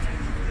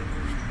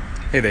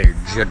Hey there,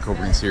 Jed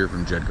Cobrins here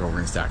from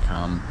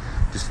JedCobrins.com.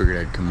 Just figured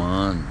I'd come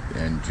on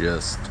and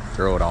just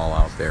throw it all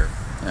out there.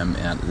 I'm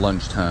at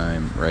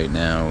lunchtime right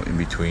now in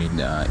between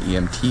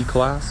EMT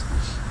class.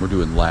 We're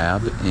doing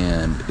lab,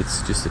 and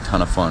it's just a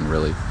ton of fun,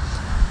 really.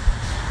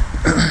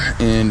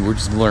 And we're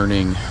just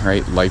learning,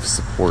 right, life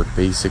support,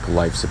 basic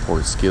life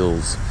support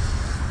skills.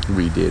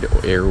 We did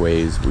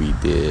airways, we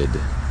did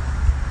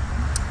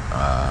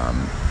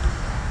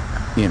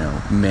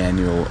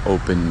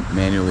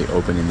manually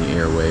opening the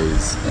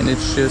airways, and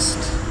it's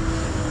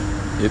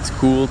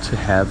cool to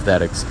have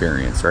that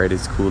experience, right?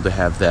 It's cool to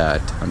have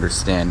that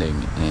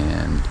understanding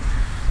and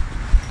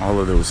all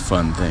of those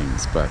fun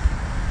things. But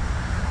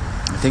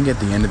I think at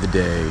the end of the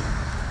day,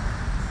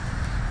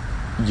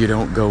 you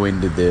don't go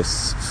into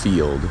this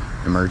field,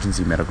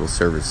 emergency medical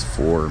service,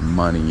 for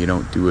money. You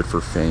don't do it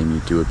for fame. You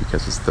do it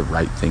because it's the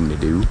right thing to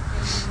do.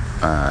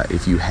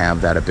 If you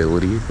have that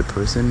ability, the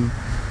person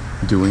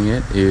doing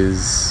it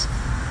is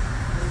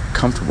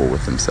comfortable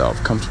with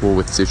himself, comfortable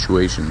with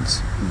situations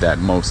that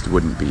most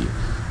wouldn't be.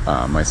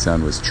 My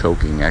son was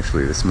choking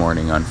actually this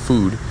morning on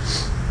food,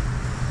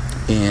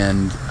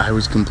 and I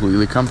was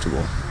completely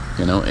comfortable,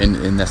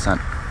 and that's not,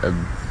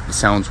 it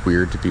sounds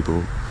weird to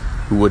people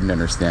who wouldn't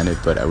understand it,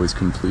 but I was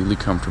completely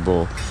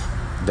comfortable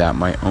that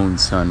my own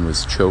son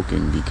was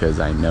choking because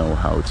I know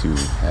how to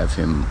have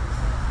him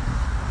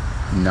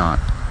not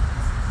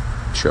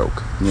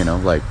choke,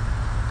 like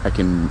I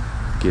can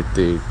get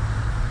the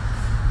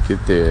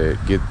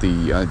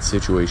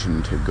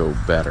situation to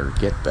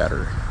get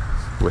better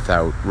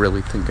without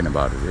really thinking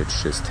about it.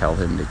 It's just tell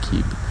him to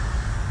keep,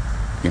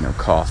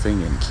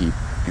 coughing and keep,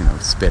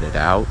 spit it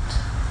out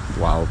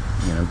while,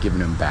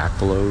 giving him back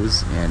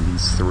blows. And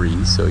he's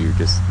 3, so you're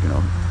just,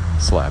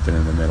 slapping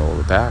in the middle of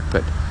the back,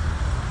 but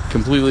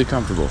completely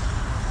comfortable,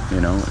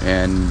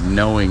 and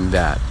knowing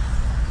that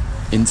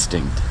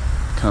instinct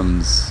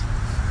comes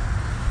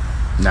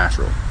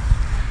natural.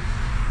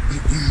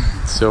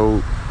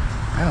 So,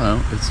 I don't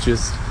know, it's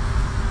just,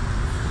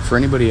 for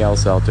anybody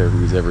else out there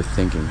who's ever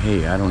thinking,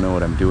 hey, I don't know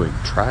what I'm doing,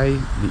 try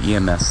the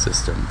EMS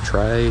system,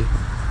 try,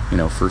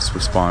 first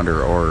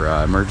responder or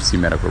emergency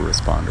medical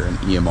responder, and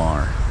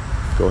EMR.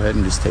 Go ahead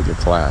and just take a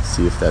class,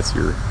 see if that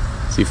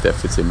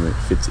fits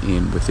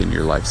in within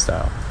your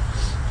lifestyle,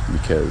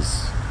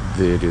 because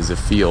it is a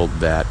field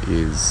that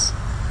is,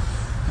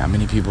 not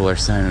many people are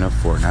signing up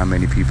for, not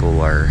many people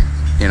are,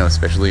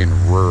 especially in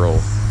rural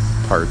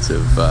parts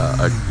of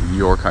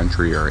your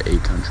country or a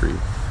country.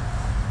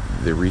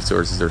 The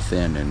resources are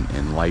thin,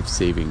 and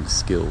life-saving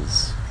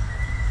skills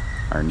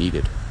are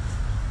needed.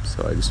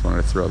 So I just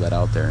wanted to throw that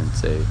out there and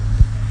say,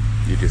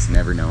 you just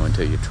never know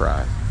until you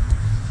try.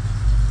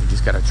 You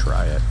just gotta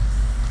try it.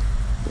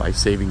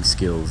 Life-saving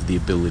skills, the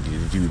ability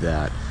to do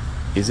that,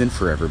 isn't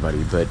for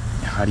everybody, but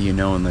how do you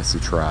know unless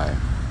you try?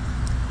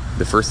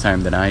 The first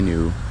time that I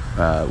knew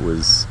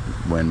was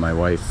when my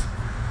wife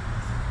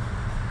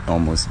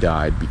almost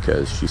died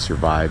because she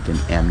survived an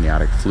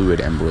amniotic fluid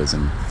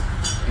embolism,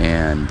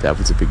 and that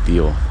was a big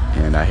deal.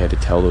 And I had to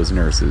tell those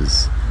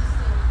nurses,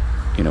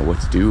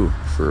 what to do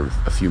for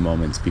a few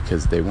moments,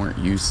 because they weren't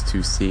used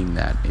to seeing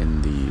that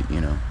in the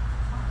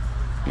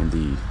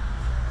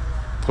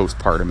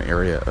postpartum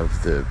area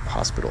of the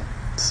hospital.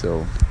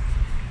 So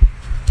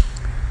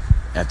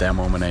at that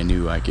moment, I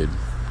knew I could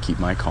keep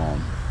my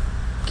calm,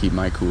 keep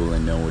my cool,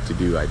 and know what to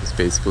do. I just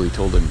basically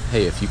told them,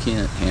 hey, if you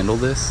can't handle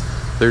this,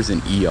 there's an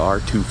ER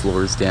 2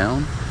 floors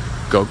down.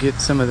 Go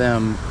get some of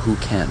them who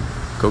can.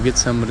 Go get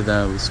some of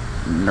those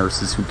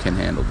nurses who can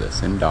handle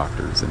this, and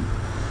doctors. And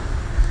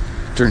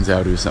turns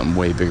out it was something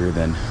way bigger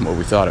than what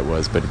we thought it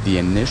was. But the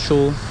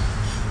initial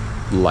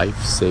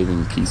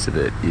life-saving piece of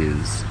it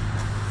is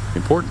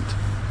important,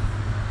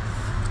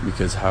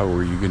 because how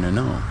are you going to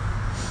know?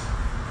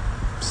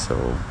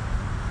 So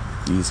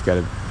you just got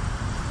to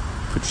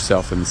put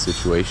yourself in the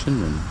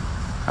situation, and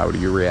how do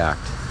you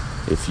react?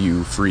 If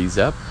you freeze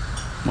up,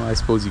 well, I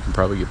suppose you can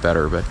probably get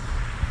better, but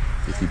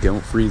if you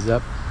don't freeze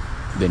up,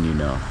 then you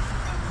know.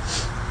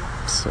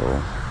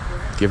 So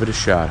give it a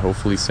shot.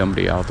 Hopefully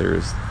somebody out there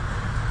is,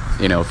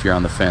 if you're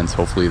on the fence,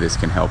 hopefully this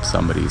can help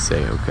somebody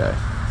say, okay,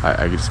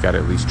 I just got to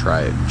at least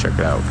try it and check it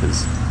out,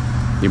 because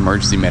the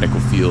emergency medical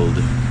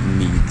field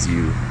needs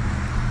you.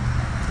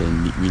 We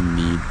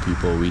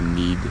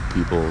need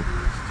people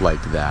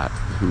like that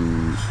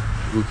who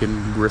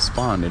can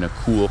respond in a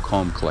cool,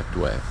 calm, collect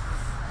way.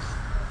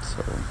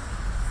 So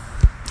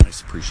I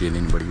just appreciate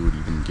anybody who would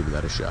even give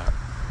that a shot.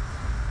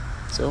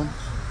 So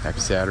happy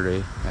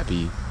Saturday,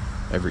 happy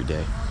every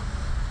day,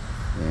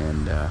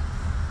 and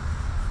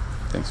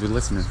thanks for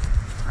listening.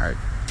 All right,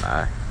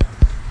 bye.